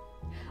pumpkins.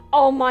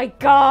 Oh my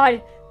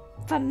god!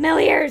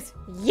 Familiars!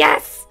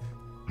 Yes!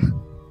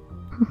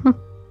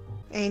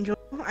 Angel,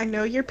 I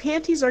know your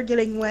panties are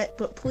getting wet,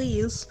 but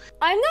please.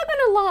 I'm not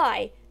gonna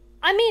lie.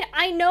 I mean,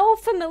 I know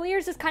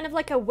familiars is kind of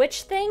like a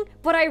witch thing,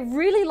 but I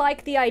really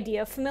like the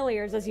idea of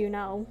familiars, as you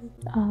know.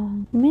 I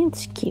mean,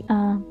 it's cute.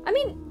 I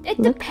mean,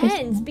 it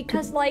depends,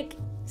 because, like,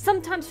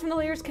 sometimes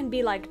familiars can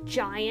be, like,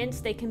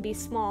 giants, they can be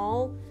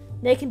small,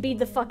 they can be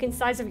the fucking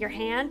size of your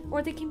hand,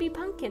 or they can be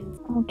pumpkins.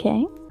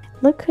 Okay.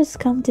 Look who's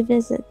come to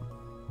visit.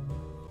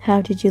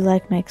 How did you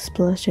like my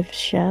explosive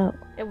show?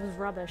 It was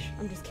rubbish.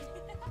 I'm just kidding.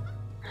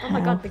 Oh my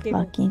god, the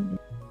giggle. Fucking...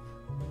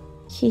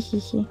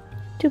 Hehehe.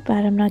 Too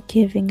bad I'm not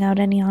giving out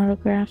any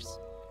autographs.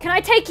 Can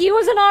I take you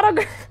as an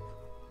autograph?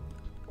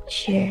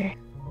 Sure.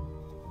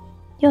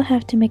 You'll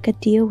have to make a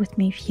deal with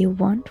me if you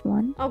want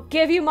one. I'll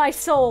give you my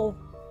soul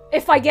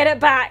if I get it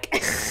back.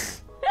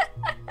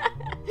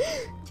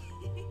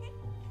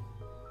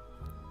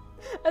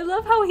 I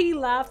love how he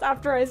laughed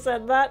after I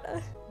said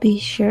that. Be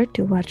sure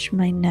to watch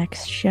my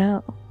next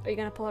show. Are you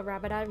gonna pull a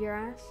rabbit out of your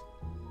ass?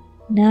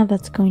 Now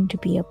that's going to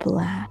be a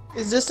blast.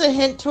 Is this a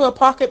hint to a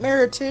pocket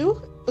mirror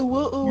too? Ooh,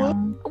 ooh, ooh.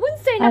 No. I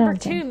wouldn't say I number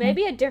don't two, think so.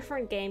 maybe a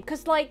different game.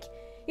 Cause like,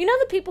 you know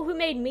the people who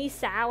made Me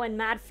Sao and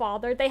Mad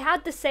Father, they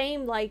had the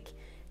same like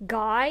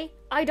guy.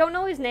 I don't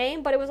know his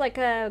name, but it was like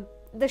the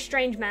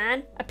strange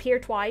man appear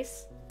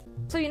twice.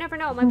 So you never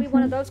know, it might be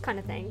one of those kind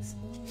of things.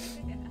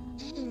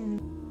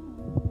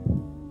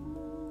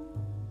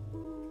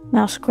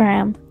 Now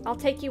scram. I'll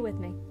take you with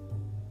me.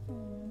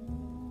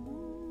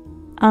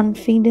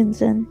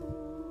 Anfidensen.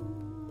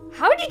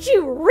 How did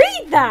you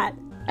read that?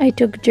 I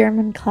took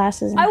German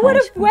classes in I would high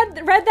have school.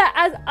 read that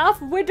as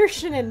Auf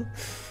Wiedersehen.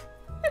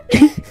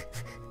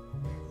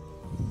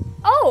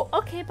 Oh,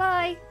 okay,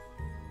 bye.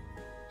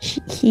 He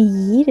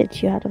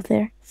yeeted you out of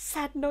there.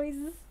 Sad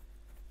noises.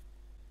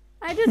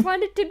 I just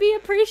wanted to be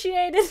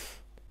appreciated.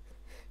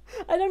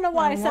 I don't know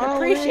why I said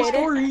appreciated.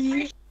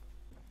 Story.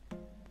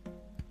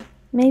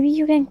 Maybe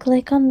you can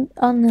click on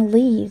the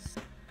leaves.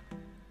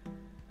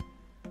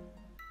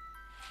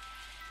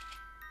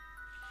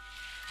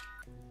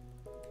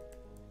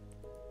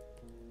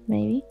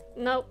 Maybe.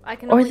 Nope, I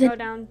can Or only the- go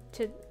down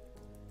to...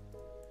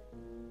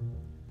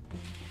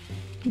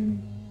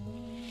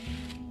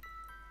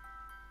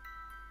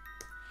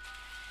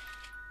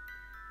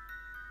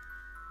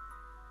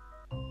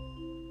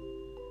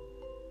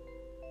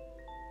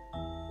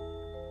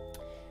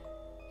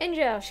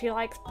 Angel, she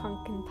likes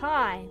pumpkin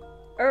pie.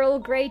 Earl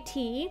Grey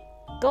tea,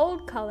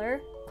 gold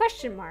color,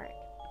 question mark.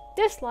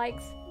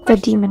 Dislikes, The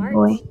question demon marks.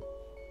 boy.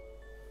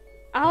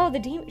 Oh, the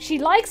demon. She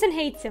likes and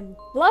hates him.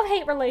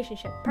 Love-hate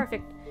relationship.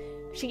 Perfect.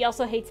 She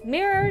also hates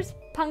mirrors,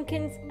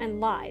 pumpkins, and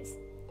lies.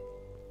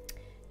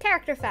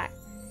 Character fact.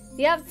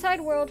 The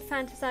outside world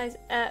fascinates.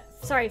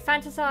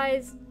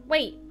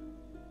 Wait.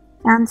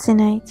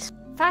 Fascinates.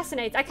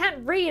 I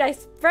can't read. I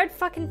read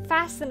fucking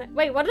fascinate.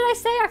 Wait, what did I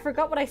say? I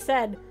forgot what I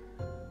said.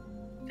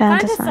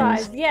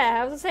 Fantasize.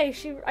 Yeah, I was gonna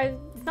say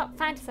it's not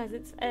fantasize.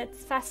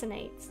 It's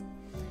fascinates.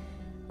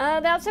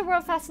 The outside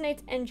world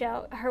fascinates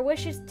Angel. Her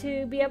wish is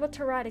to be able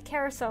to ride a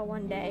carousel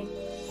one day.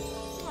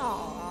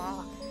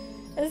 Aww.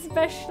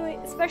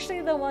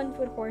 Especially the ones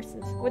with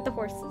horses. With the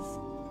horses.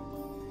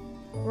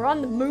 We're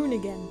on the moon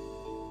again.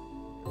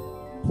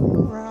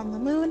 We're on the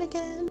moon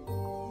again.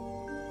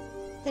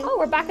 Oh,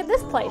 we're back at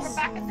this place.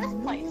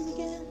 Moon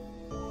again.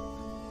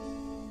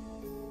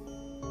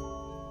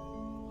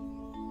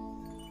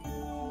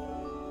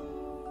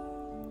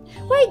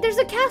 Wait, there's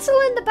a castle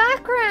in the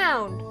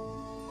background.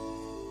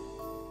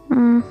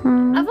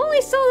 Mm-hmm. I've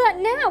only saw that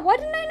now. Why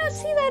didn't I not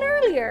see that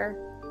earlier?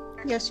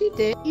 Yes, you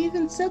did. You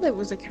even said there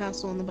was a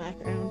castle in the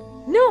background.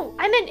 No,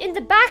 I meant in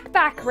the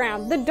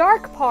background, the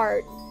dark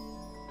part.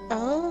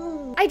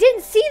 Oh. I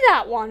didn't see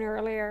that one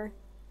earlier.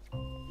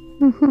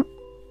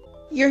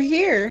 You're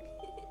here.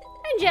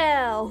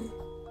 Angel.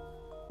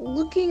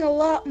 Looking a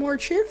lot more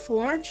cheerful,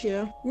 aren't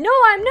you? No,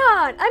 I'm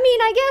not. I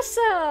mean, I guess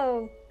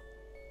so.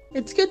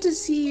 It's good to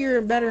see you're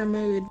in a better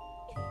mood.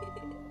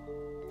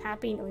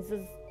 Happy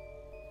noises.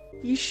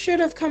 You should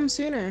have come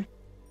sooner.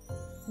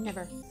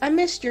 Never. I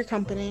missed your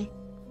company.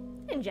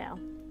 Angel.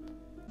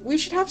 We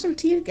should have some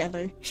tea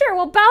together. Sure,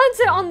 we'll balance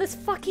it on this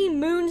fucking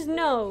moon's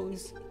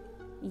nose.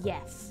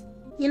 Yes.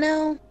 You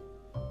know,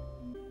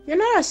 you're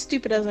not as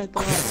stupid as I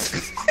thought.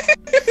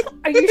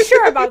 Are you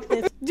sure about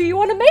this? Do you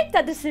want to make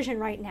that decision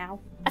right now?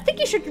 I think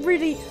you should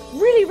really,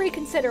 really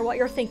reconsider what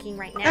you're thinking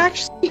right now.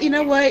 Actually, you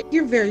know what?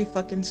 You're very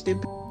fucking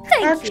stupid.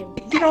 Thank you.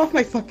 Get off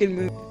my fucking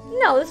moon.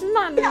 No, this is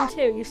my moon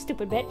too, you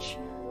stupid bitch.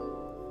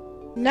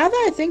 Now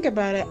that I think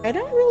about it, I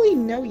don't really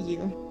know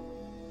you.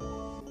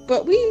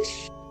 But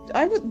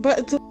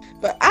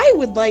I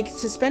would like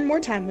to spend more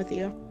time with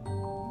you.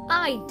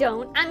 I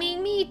don't. I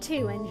mean, me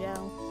too,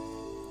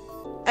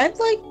 Angel. I'd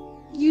like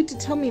you to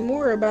tell me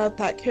more about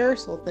that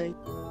carousel thing.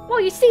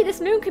 Well, you see,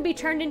 this moon could be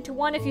turned into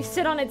one if you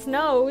sit on its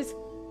nose.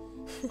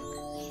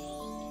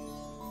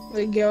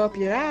 Would go up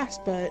your ass,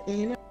 but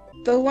you know,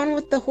 the one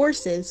with the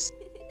horses.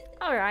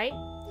 Alright.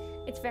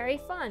 It's very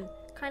fun.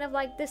 Kind of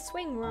like this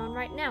swing we're on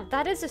right now.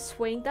 That is a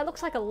swing. That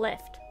looks like a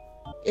lift.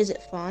 Is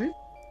it fun?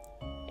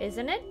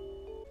 Isn't it?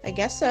 I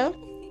guess so.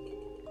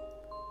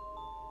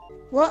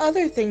 What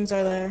other things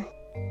are there?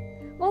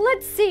 Well,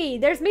 let's see.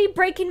 There's me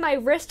breaking my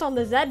wrist on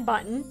the Z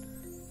button.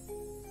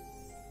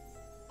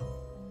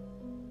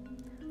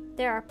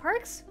 There are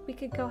parks. We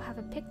could go have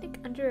a picnic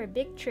under a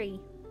big tree.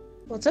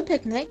 What's a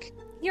picnic?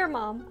 Your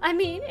mom. I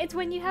mean, it's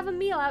when you have a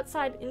meal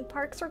outside in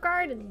parks or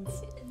gardens.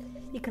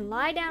 You can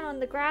lie down on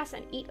the grass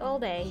and eat all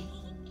day.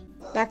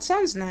 That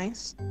sounds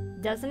nice.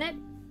 Doesn't it?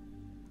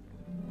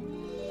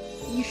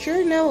 You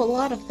sure know a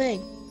lot of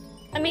things.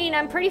 I mean,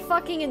 I'm pretty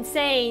fucking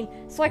insane,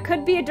 so I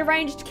could be a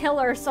deranged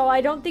killer, so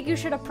I don't think you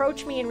should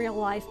approach me in real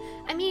life.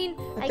 I mean,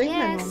 I think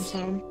guess... my mom's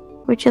home.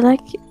 Would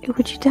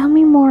you tell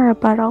me more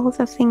about all of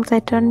the things I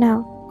don't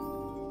know?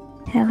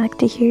 I'd like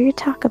to hear you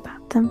talk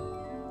about them.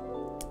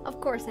 Of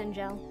course,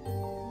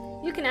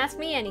 Angel. You can ask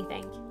me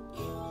anything.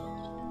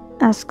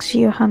 Asks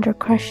you 100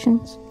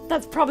 questions.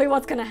 That's probably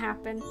what's gonna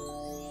happen.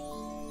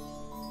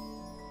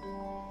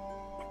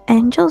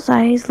 Angel's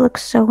eyes look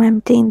so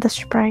empty in the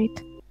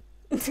sprite.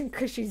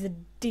 Because she's a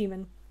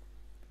demon.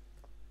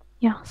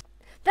 Yes.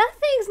 That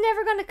thing's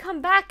never gonna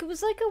come back. It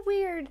was like a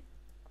weird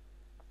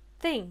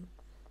thing.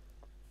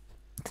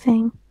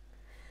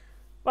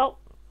 Well,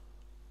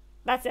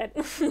 that's it.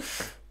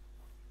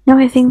 No,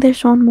 I think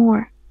there's one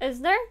more.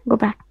 Is there? Go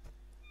back.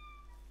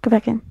 Go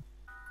back in.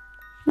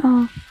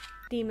 Oh.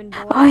 Demon boy.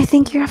 Oh, I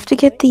think you have to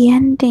get the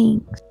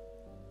endings.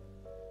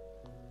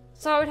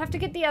 So I would have to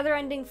get the other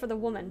ending for the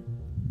woman.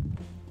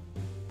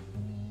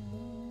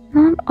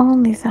 Not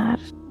only that,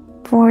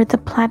 for the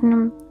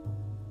platinum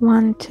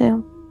one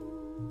too.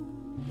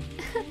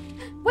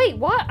 Wait,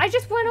 what? I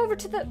just went over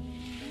to the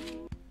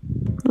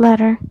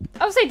Letter.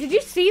 I was saying, did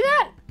you see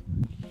that?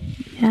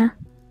 Yeah.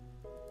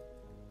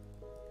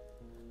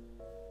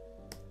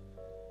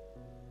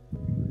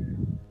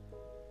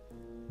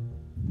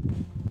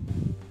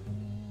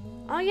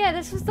 Oh yeah,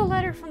 this was the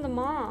letter from the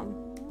mom.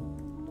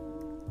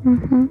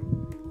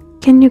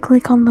 Can you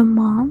click on the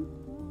mom?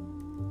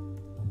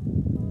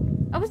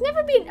 I was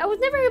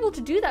never able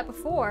to do that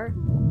before.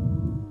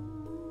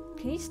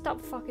 Can you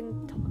stop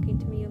fucking talking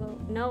to me a little?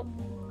 Nope.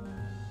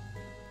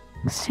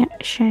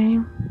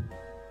 Shame.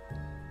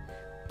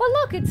 But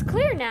look, it's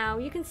clear now.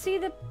 You can see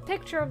the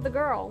picture of the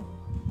girl.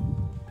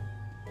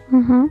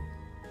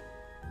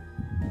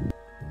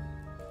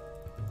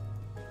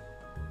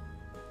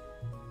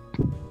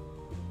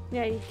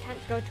 Yeah, you can't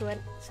go to it,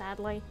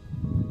 sadly.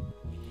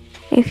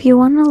 If you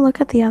want to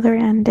look at the other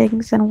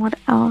endings and what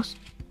else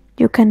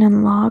you can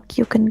unlock,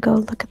 you can go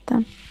look at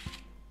them.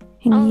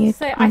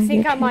 I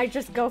think I might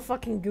just go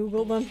fucking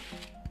Google them.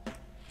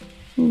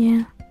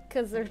 Yeah.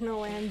 Because there's no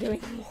way I'm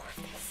doing more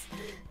of this.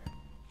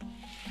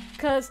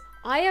 Because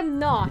I am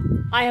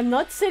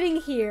not sitting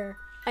here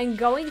and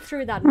going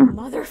through that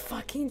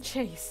motherfucking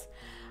chase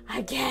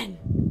again.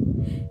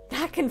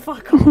 That can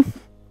fuck off.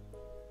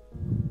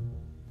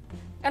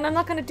 And I'm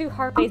not gonna do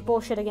Harpy's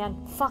bullshit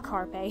again. Fuck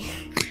Harpy.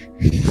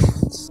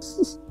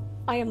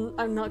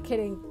 I'm not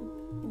kidding.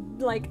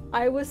 Like,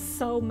 I was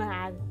so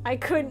mad. I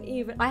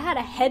had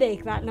a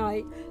headache that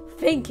night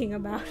thinking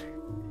about it.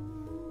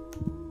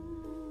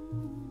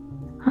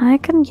 I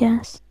can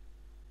guess.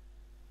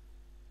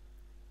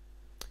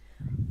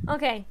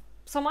 Okay,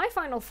 so my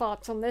final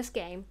thoughts on this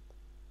game.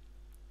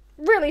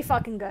 Really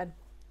fucking good.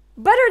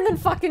 Better than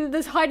fucking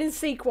this hide and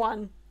seek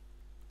one.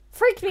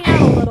 Freaked me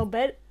out a little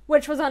bit,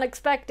 which was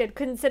unexpected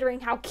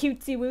considering how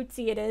cutesy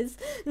wootsy it is.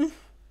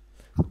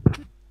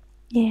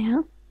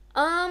 Yeah.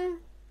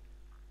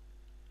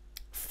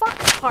 Fuck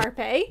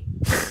Harpy.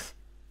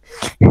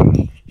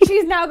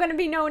 She's now gonna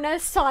be known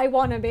as Psy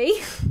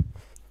Wannabe.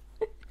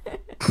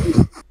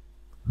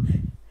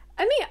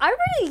 I mean, I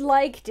really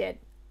liked it.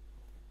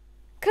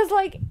 Cause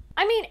like,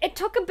 I mean, it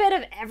took a bit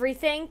of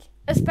everything,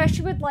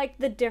 especially with like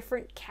the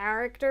different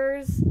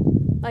characters,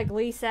 like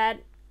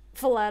Lisette,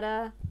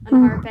 Folletta,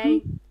 and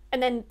Harpy,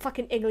 and then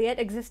fucking Igliet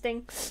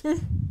existing.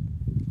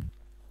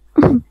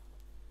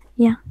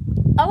 Yeah.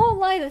 I won't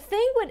lie, the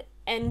thing with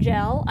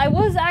Angel, I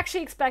was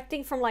actually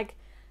expecting from like,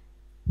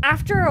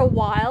 after a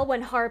while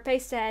when Harpy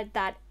said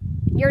that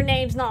your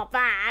name's not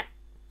that,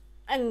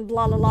 and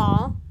blah blah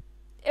blah,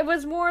 It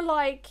was more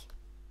like,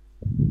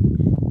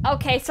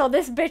 okay, so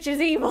this bitch is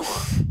evil.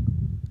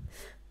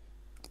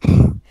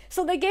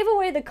 So they gave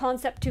away the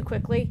concept too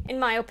quickly, in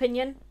my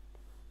opinion.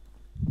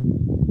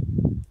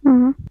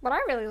 But I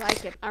really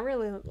like it. I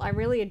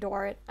really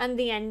adore it. And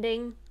the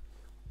ending.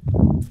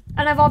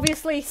 And I've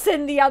obviously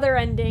seen the other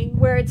ending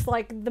where it's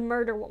like the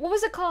murder. What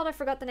was it called? I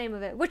forgot the name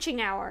of it.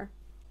 Witching Hour.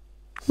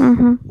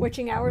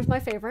 Witching Hour is my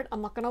favorite.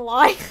 I'm not gonna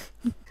lie.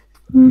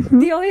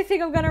 The only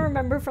thing I'm gonna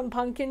remember from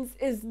Pumpkins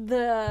is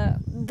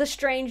the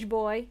strange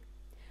boy.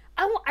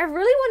 I really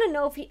want to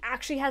know if he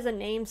actually has a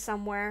name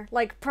somewhere.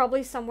 Like,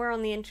 probably somewhere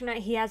on the internet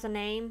he has a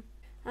name.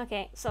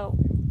 Okay, so...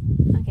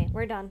 Okay,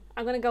 we're done.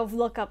 I'm gonna go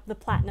look up the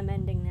platinum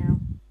ending now.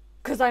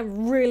 Because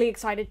I'm really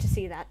excited to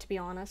see that, to be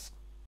honest.